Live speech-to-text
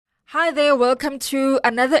Hi there, welcome to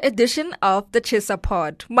another edition of the Chisa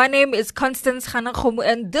Pod. My name is Constance Hanakhomu,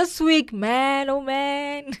 and this week, man, oh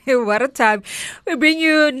man, what a time. We bring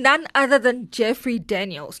you none other than Jeffrey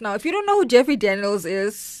Daniels. Now, if you don't know who Jeffrey Daniels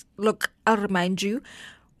is, look, I'll remind you.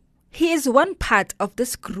 He is one part of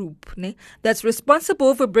this group that's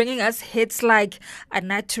responsible for bringing us hits like A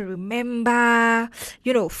Night to Remember,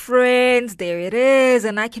 Friends, there it is,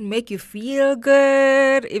 and I Can Make You Feel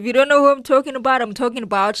Good. If you don't know who I'm talking about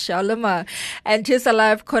Shalamar. And Just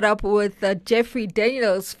Alive caught up with Jeffrey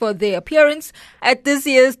Daniels for their appearance at this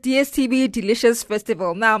year's DSTV Delicious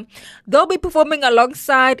Festival. Now, they'll be performing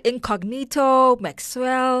alongside Incognito,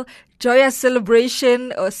 Maxwell, Joyous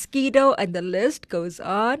Celebration, or Skido, and the list goes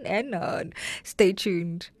on and on. Stay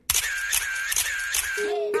tuned.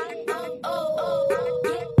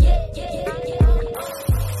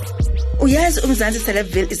 Uyazi uMzansi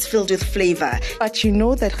Celebville is filled with flavor. But you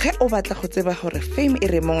know that ge o batla go tseba gore fame e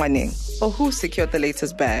re mo ngwaneng, or who secured the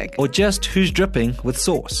latest bag, or just who's dripping with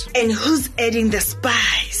sauce, and who's adding the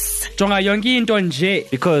spice. Jonga yonke into nje.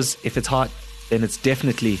 Because if it's hot, then it's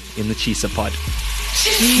definitely in the Chisa Pod.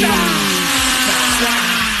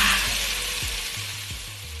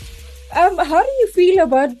 How do you feel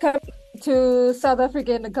about coming to South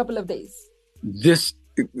Africa in a couple of days? This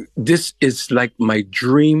is like my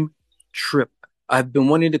dream trip. I've been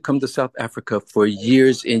wanting to come to South Africa for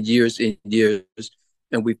years and years and years,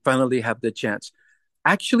 and we finally have the chance.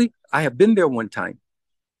 Actually, I have been there one time.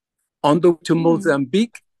 On the way to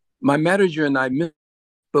Mozambique, my manager and I met,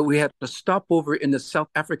 but we had a stopover in the South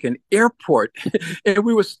African airport, and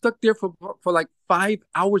we were stuck there for like 5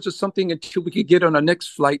 hours or something until we could get on our next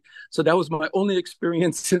flight. So that was my only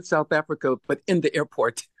experience in South Africa, but in the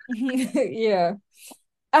airport. Yeah.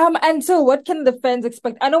 And so what can the fans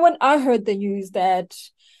expect? I know when I heard the news that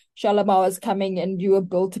Shalamar was coming and you were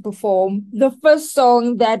billed to perform, the first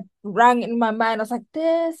song that rang in my mind, I was like,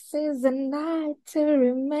 this is a night to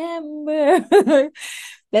remember.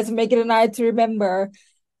 Let's make it a night to remember.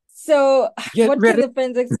 So what can the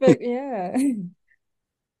fans expect? Yeah.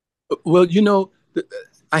 Well,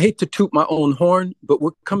 I hate to toot my own horn, but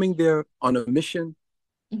we're coming there on a mission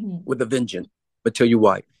with a vengeance. I'll tell you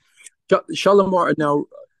why. Shalamar are now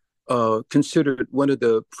considered one of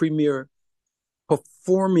the premier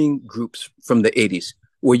performing groups from the 80s,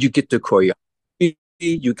 where you get the choreography,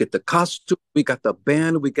 you get the costume, we got the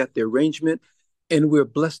band, we got the arrangement, and we're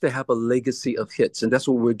blessed to have a legacy of hits. And that's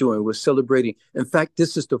what we're doing. We're celebrating. In fact,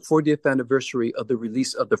 this is the 40th anniversary of the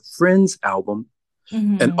release of the Friends album,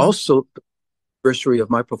 and also the anniversary of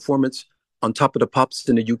my performance on Top of the Pops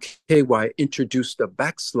in the UK, where I introduced the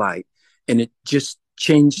backslide, and it just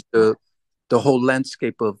changed the whole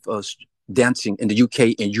landscape of dancing in the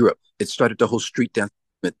UK and Europe. It started the whole street dance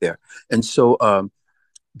movement there. And so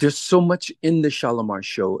there's so much in the Shalamar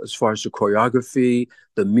show as far as the choreography,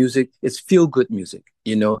 the music. It's feel-good music,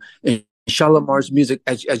 And Shalamar's music,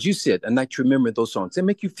 as you said, and I remember those songs, they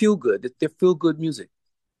make you feel good. They're feel-good music.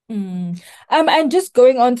 And just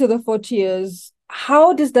going on to the 40 years,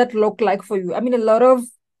 how does that look like for you? I mean, a lot of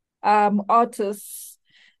artists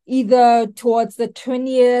either towards the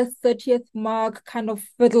 20th, 30th mark kind of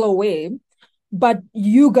fiddle away, but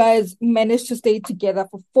you guys managed to stay together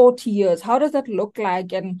for 40 years. How does that look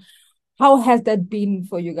like, and how has that been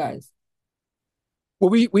for you guys? Well,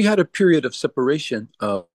 we had a period of separation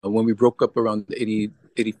when we broke up around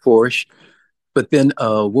 84-ish. But then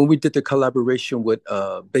when we did the collaboration with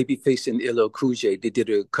Babyface and LL Cool J, they did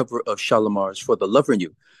a cover of Shalamar's For the Lover in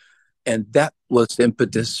You. And that was the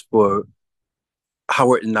impetus for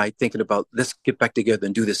Howard and I thinking about, let's get back together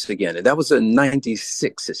and do this again. And that was in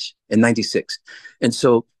 96. And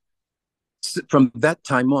so from that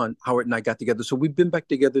time on, Howard and I got together. So we've been back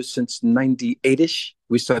together since 98-ish.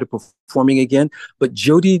 We started performing again. But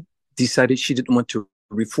Jody decided she didn't want to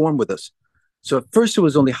reform with us. So at first it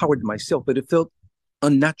was only Howard and myself, but it felt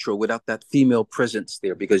unnatural without that female presence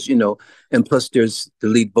there because, and plus there's the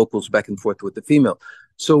lead vocals back and forth with the female.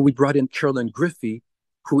 So we brought in Carolyn Griffey,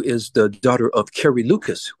 who is the daughter of Kerry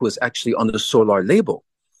Lucas, who is actually on the Solar label.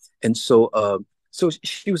 And so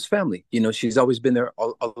she was family. She's always been there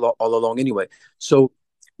all along anyway. So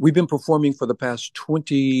we've been performing for the past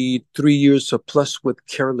 23 years or plus with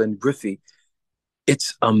Carolyn Griffey.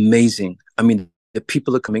 It's amazing. I mean, the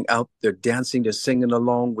people are coming out, they're dancing, they're singing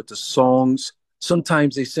along with the songs.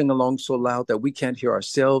 Sometimes they sing along so loud that we can't hear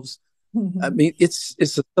ourselves. I mean, it's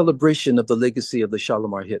a celebration of the legacy of the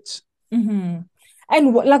Shalamar hits.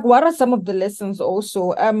 And what are some of the lessons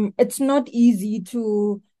also? It's not easy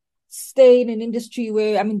to stay in an industry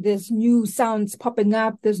where, I mean, there's new sounds popping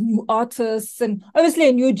up, there's new artists, and obviously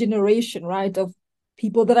a new generation, right, of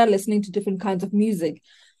people that are listening to different kinds of music.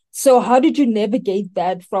 So how did you navigate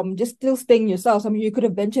that from just still staying yourself? I mean, you could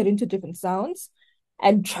have ventured into different sounds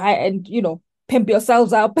and try and, pimp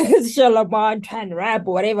yourselves up as Shalamar and try and rap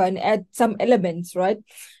or whatever and add some elements, right?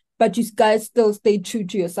 But you guys still stay true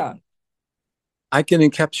to your sound. I can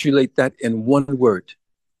encapsulate that in one word: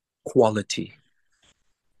 quality.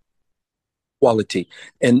 Quality.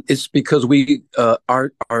 And it's because we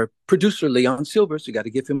our producer Leon Silvers, you got to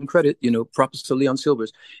give him credit, props to Leon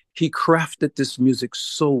Silvers. He crafted this music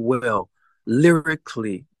so well,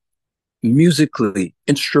 lyrically, musically,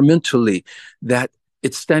 instrumentally, that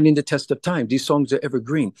it's standing the test of time. These songs are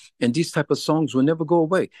evergreen, and these type of songs will never go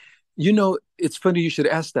away. It's funny you should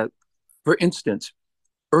ask that. For instance,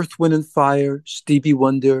 Earth, Wind and Fire, Stevie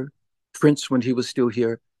Wonder, Prince when he was still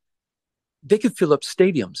here, they could fill up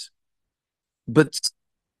stadiums, but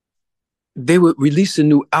they would release a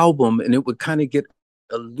new album and it would kind of get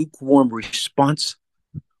a lukewarm response.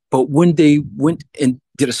 But when they went and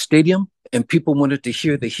did a stadium and people wanted to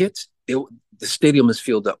hear the hits, the stadium is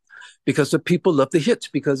filled up because the people love the hits,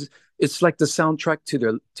 because it's like the soundtrack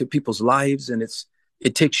to people's lives, and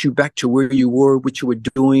it takes you back to where you were, what you were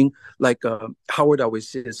doing. Like Howard always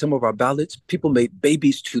said, some of our ballads, people made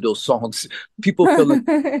babies to those songs. People feel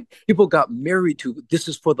like people got married to "This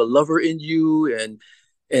Is for the Lover in You," and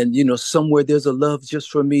 "Somewhere There's a Love Just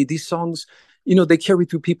for Me." These songs, they carry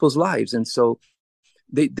through people's lives, and so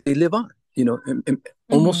they live on,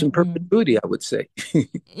 almost in Mm-hmm. perpetuity, I would say.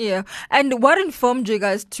 Yeah. And what informed you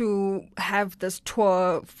guys to have this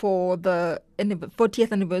tour for the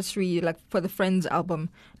 40th anniversary, like for the Friends album?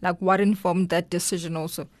 Like, what informed that decision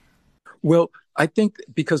also? Well, I think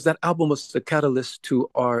because that album was the catalyst to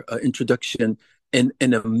our introduction in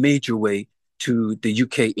a major way to the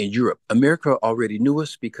UK and Europe. America already knew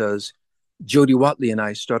us because Jody Watley and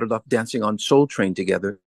I started off dancing on Soul Train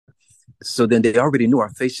together. So then they already knew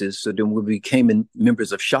our faces. So then when we became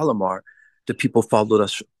members of Shalamar, the people followed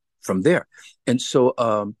us from there. And so,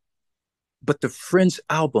 but the Friends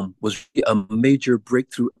album was a major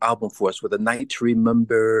breakthrough album for us, with A Night to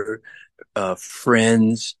Remember,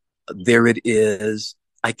 Friends, There It Is,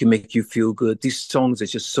 I Can Make You Feel Good. These songs are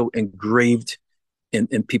just so engraved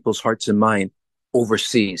in people's hearts and mind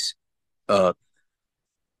overseas. Uh,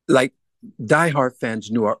 like diehard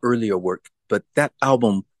fans knew our earlier work, but that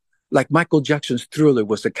album, like Michael Jackson's Thriller,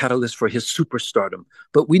 was the catalyst for his superstardom.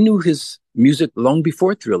 But we knew his music long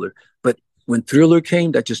before Thriller. But when Thriller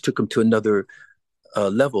came, that just took him to another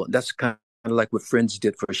level. And that's kind of like what Friends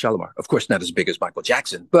did for Shalimar. Of course, not as big as Michael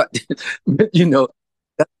Jackson, but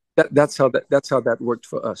that's how that worked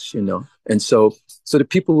for us. And so the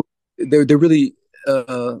people, they're really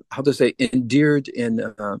how to say, endeared in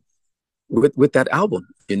with that album.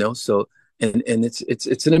 So and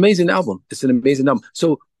it's an amazing album. It's an amazing album.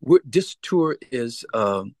 So this tour is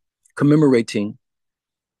commemorating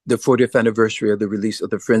the 40th anniversary of the release of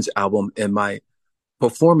the Friends album, and my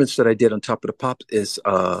performance that I did on Top of the Pops is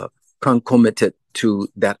concomitant to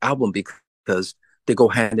that album, because they go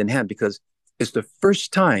hand in hand, because it's the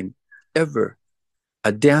first time ever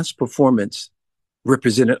a dance performance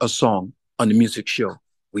represented a song on the music show.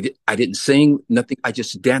 I didn't sing nothing. I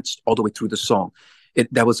just danced all the way through the song.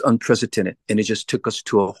 That was unprecedented, and it just took us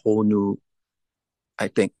to a whole new, I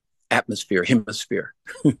think, hemisphere.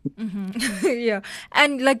 Mm-hmm. Yeah.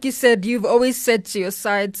 And like you said, you've always said to your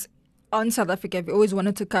sides on South Africa, you've always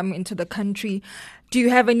wanted to come into the country. Do you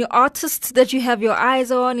have any artists that you have your eyes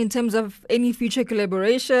on in terms of any future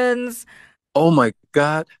collaborations? Oh my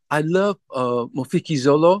God, I love Mofiki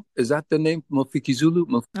Zolo. Is that the name? Mofiki Zulu?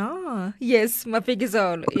 Oh, yes,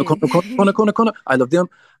 Mafigizolo. I love them.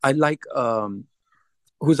 I like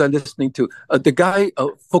who's I listening to? The guy,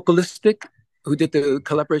 Focalistic, who did the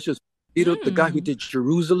collaborations. The guy who did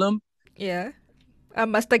Jerusalem. Yeah.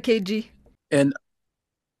 Master KG. And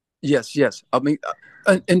yes. I mean,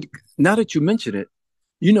 and now that you mention it,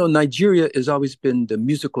 Nigeria has always been the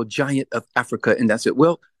musical giant of Africa, and that's it.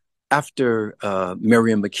 Well, after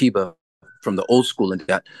Miriam Makeba from the old school and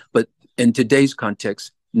that, but in today's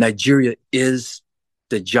context, Nigeria is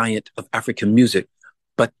the giant of African music.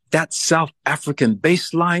 But that South African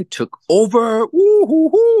bass line took over.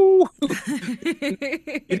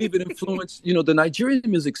 It even influenced, the Nigerian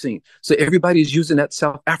music scene. So everybody's using that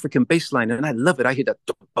South African bass line, and I love it. I hear that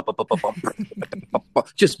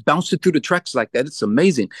just bouncing through the tracks like that. It's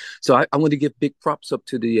amazing. So I want to give big props up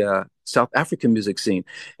to the South African music scene,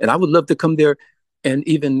 and I would love to come there and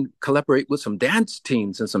even collaborate with some dance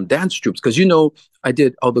teams and some dance troops, because I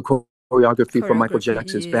did all the choreography for Michael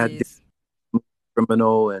Jackson's Bad Day, yes.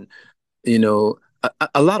 Criminal, and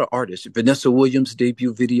a lot of artists. Vanessa Williams'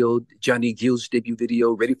 debut video, Johnny Gill's debut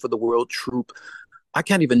video, Ready for the World Troop. I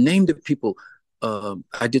can't even name the people.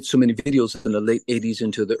 I did so many videos in the late 80s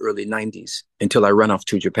into the early 90s until I ran off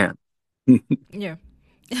to Japan. Yeah.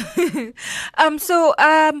 How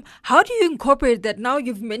do you incorporate that? Now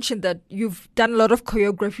you've mentioned that you've done a lot of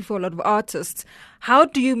choreography for a lot of artists. How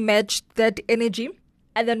do you match that energy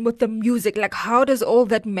and then with the music? Like, how does all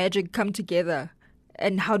that magic come together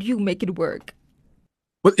and how do you make it work?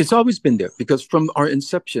 Well, it's always been there because from our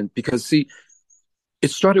inception, because see,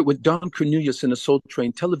 it started with Don Cornelius in a Soul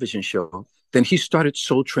Train television show. Then he started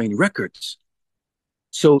Soul Train Records.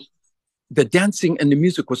 So the dancing and the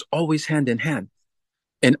music was always hand in hand.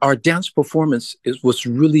 And our dance performance was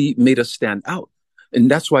really made us stand out.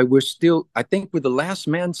 And that's why we're still, I think we're the last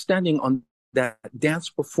man standing on that dance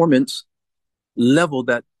performance level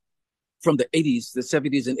that from the 80s, the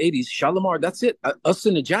 70s and 80s, Shalamar, that's it. Us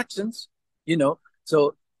and the Jacksons, you know.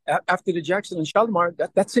 So after the Jackson and Shalamar,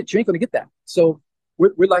 that's it. You ain't going to get that. So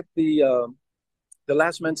we're like the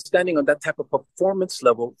last man standing on that type of performance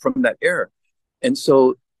level from that era. And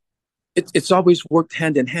so it's always worked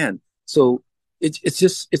hand in hand. So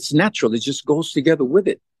it's natural. It just goes together with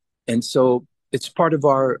it. And so it's part of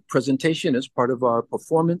our presentation. It's part of our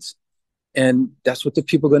performance. And that's what the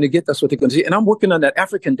people are going to get. That's what they're going to see. And I'm working on that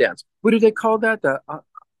African dance. What do they call that?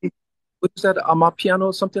 What is that? Amapiano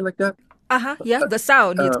or something like that? Yeah, the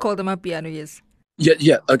sound. It's called Amapiano, yes.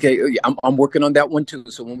 Yeah. Okay. Yeah, I'm working on that one too.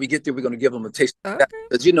 So when we get there, we're going to give them a taste of that.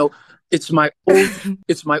 Because, it's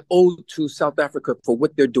my ode to South Africa for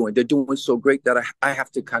what they're doing. They're doing so great that I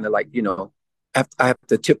have to kind of like, I have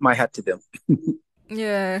to tip my hat to them.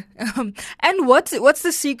 Yeah. And what's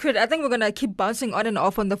the secret? I think we're going to keep bouncing on and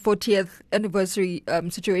off on the 40th anniversary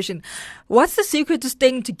situation. What's the secret to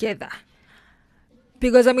staying together?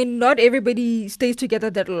 Because, I mean, not everybody stays together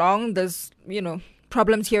that long. There's,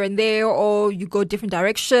 problems here and there, or you go different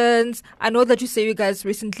directions. I know that you say you guys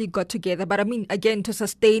recently got together, but I mean, again, to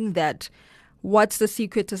sustain that, what's the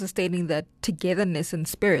secret to sustaining that togetherness and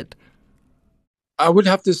spirit? I would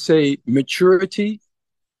have to say maturity,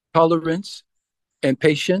 tolerance, and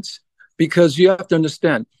patience, because you have to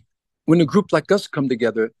understand when a group like us come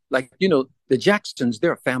together, like, the Jacksons,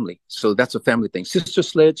 they're a family. So that's a family thing. Sister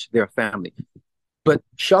Sledge, they're a family. But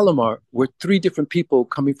Shalamar were three different people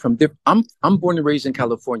coming from I'm born and raised in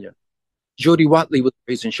California. Jody Watley was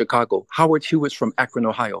raised in Chicago. Howard Hewitt's from Akron,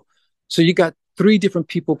 Ohio. So you got three different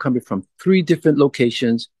people coming from three different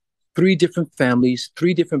locations, three different families,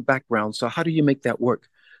 three different backgrounds. So how do you make that work?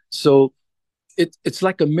 So it's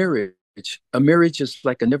like a marriage. A marriage is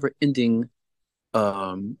like a never-ending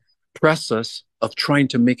process of trying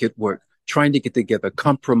to make it work, trying to get together,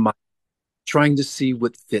 compromise, trying to see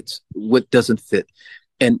what fits, what doesn't fit.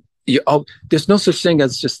 And there's no such thing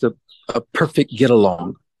as just a perfect get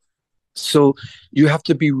along. So you have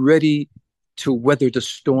to be ready to weather the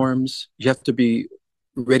storms. You have to be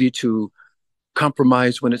ready to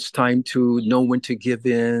compromise when it's time to, know when to give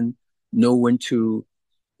in, know when to,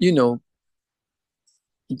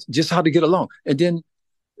 just how to get along. And then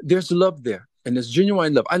there's love there, and there's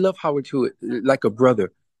genuine love. I love Howard Hewitt like a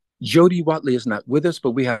brother. Jody Watley is not with us,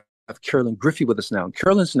 but we have Carolyn Griffey with us now. And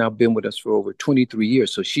Carolyn's now been with us for over 23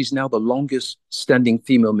 years. So she's now the longest standing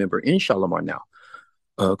female member in Shalamar now,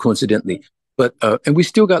 coincidentally. But and we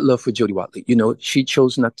still got love for Jody Watley. She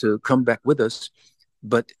chose not to come back with us.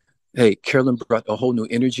 But hey, Carolyn brought a whole new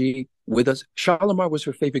energy with us. Shalamar was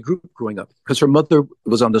her favorite group growing up because her mother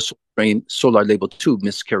was on the Soul Train Solar label too,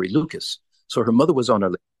 Miss Carrie Lucas. So her mother was on her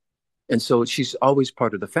label. And so she's always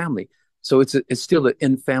part of the family. So it's still an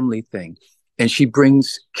in-family thing. And she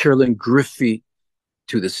brings Carolyn Griffey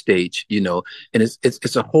to the stage, and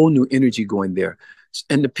it's a whole new energy going there.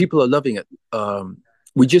 And the people are loving it.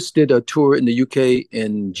 We just did a tour in the UK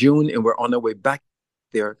in June, and we're on our way back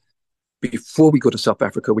there before we go to South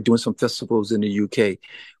Africa. We're doing some festivals in the UK.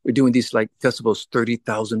 We're doing these like festivals,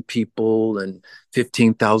 30,000 people and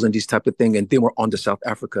 15,000, these type of thing. And then we're on to South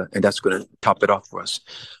Africa, and that's going to top it off for us.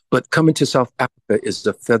 But coming to South Africa is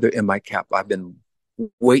a feather in my cap. I've been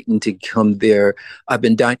waiting to come there. I've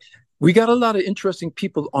been dying. We got a lot of interesting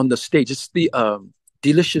people on the stage. It's the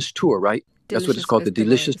Delicious Tour, right? That's what it's called, the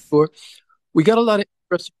Delicious Tour. We got a lot of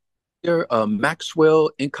interesting there. Maxwell,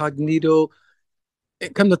 Incognito.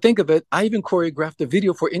 And come to think of it, I even choreographed a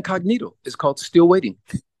video for Incognito. It's called Still Waiting.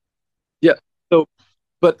 Yeah. So,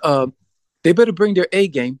 but they better bring their A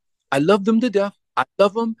game. I love them to death. I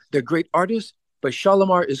love them. They're great artists. But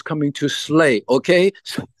Shalamar is coming to slay, okay?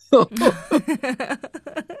 So,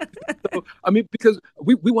 I mean, because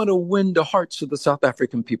we want to win the hearts of the South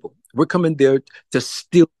African people. We're coming there to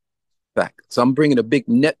steal back. So I'm bringing a big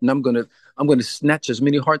net, and I'm gonna snatch as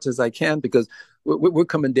many hearts as I can, because we're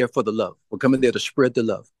coming there for the love. We're coming there to spread the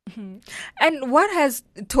love. Mm-hmm. And what has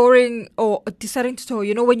touring or deciding to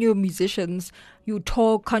tour, when you're musicians, you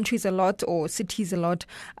tour countries a lot or cities a lot.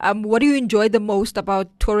 What do you enjoy the most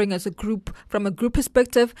about touring as a group, from a group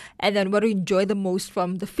perspective? And then what do you enjoy the most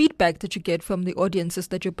from the feedback that you get from the audiences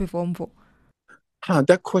that you perform for?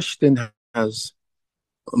 That question has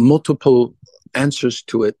multiple answers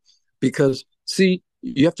to it because, see,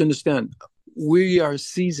 you have to understand, we are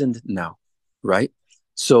seasoned now, right?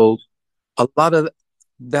 So a lot of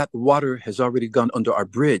that water has already gone under our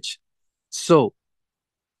bridge. So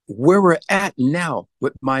where we're at now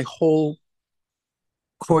with my whole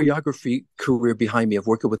choreography career behind me of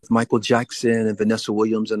working with Michael Jackson and Vanessa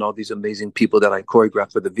Williams and all these amazing people that I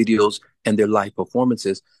choreograph for the videos and their live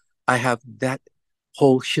performances, I have that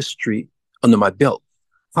whole history under my belt.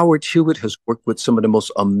 Howard Hewitt has worked with some of the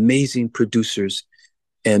most amazing producers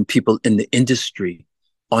and people in the industry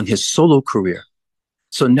on his solo career.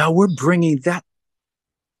 So now we're bringing that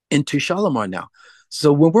into Shalamar now.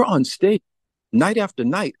 So when we're on stage, night after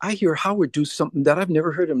night, I hear Howard do something that I've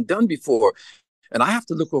never heard him done before. And I have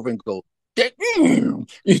to look over and go,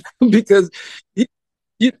 because,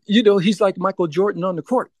 he's like Michael Jordan on the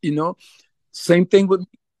court, Same thing with me.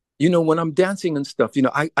 When I'm dancing and stuff,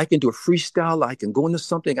 I can do a freestyle. I can go into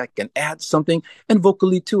something. I can add something. And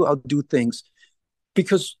vocally, too, I'll do things.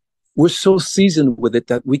 Because we're so seasoned with it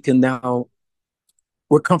that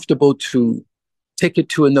we're comfortable to take it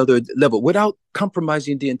to another level without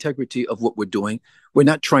compromising the integrity of what we're doing. We're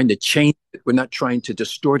not trying to change it. We're not trying to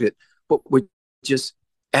distort it, but we're just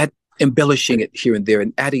embellishing it here and there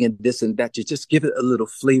and adding in this and that to just give it a little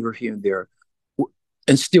flavor here and there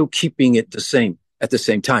and still keeping it the same at the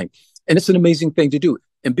same time. And it's an amazing thing to do.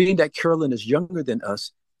 And being that Carolyn is younger than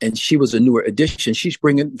us and she was a newer addition, she's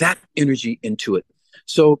bringing that energy into it.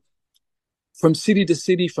 So from city to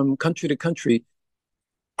city, from country to country,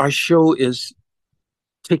 our show is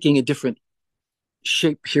taking a different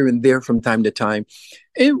shape here and there from time to time.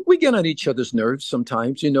 And we get on each other's nerves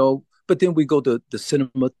sometimes, but then we go to the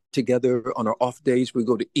cinema together on our off days. We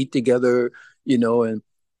go to eat together, and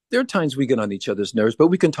there are times we get on each other's nerves, but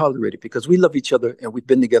we can tolerate it because we love each other and we've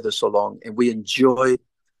been together so long and we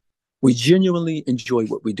genuinely enjoy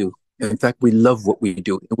what we do. In fact, we love what we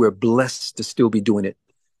do and we're blessed to still be doing it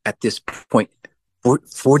at this point.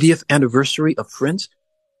 40th anniversary of Friends.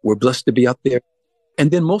 We're blessed to be out there. And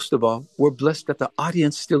then most of all, we're blessed that the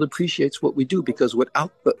audience still appreciates what we do because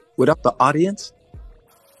without the audience,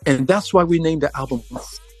 and that's why we named the album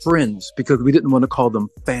Friends, because we didn't want to call them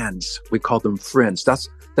fans. We called them friends. That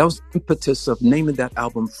was the impetus of naming that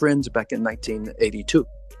album Friends back in 1982.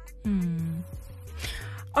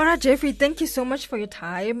 All right, Jeffrey, thank you so much for your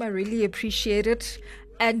time. I really appreciate it.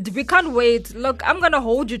 And we can't wait. Look, I'm going to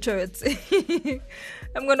hold you to it.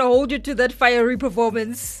 I'm going to hold you to that fiery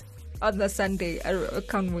performance on the Sunday. I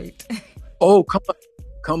can't wait. Oh,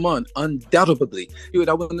 come on. Undoubtedly.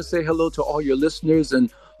 I want to say hello to all your listeners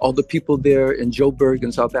and all the people there in Joburg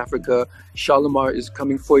in South Africa. Shalamar is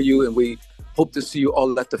coming for you, and we hope to see you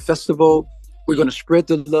all at the festival. We're going to spread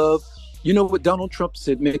the love. You know what Donald Trump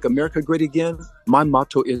said, make America great again? My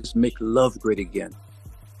motto is make love great again.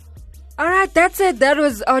 All right, that's it. That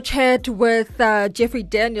was our chat with Jeffrey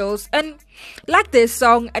Daniels. And like this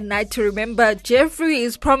song, A Night to Remember, Jeffrey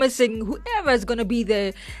is promising whoever is going to be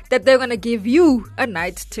there that they're going to give you a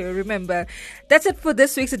night to remember. That's it for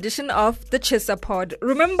this week's edition of the Chisa Pod.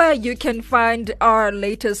 Remember, you can find our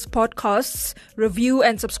latest podcasts, review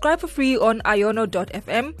and subscribe for free on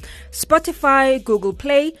iono.fm, Spotify, Google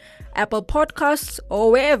Play, Apple Podcasts,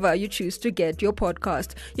 or wherever you choose to get your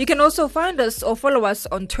podcast. You can also find us or follow us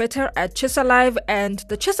on Twitter at Chisa Live, and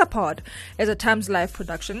the Chisa Pod is a Times Live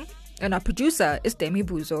production. And our producer is Demi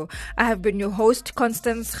Buzo. I have been your host,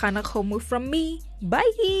 Constance Khana Khomu from me.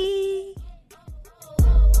 Bye!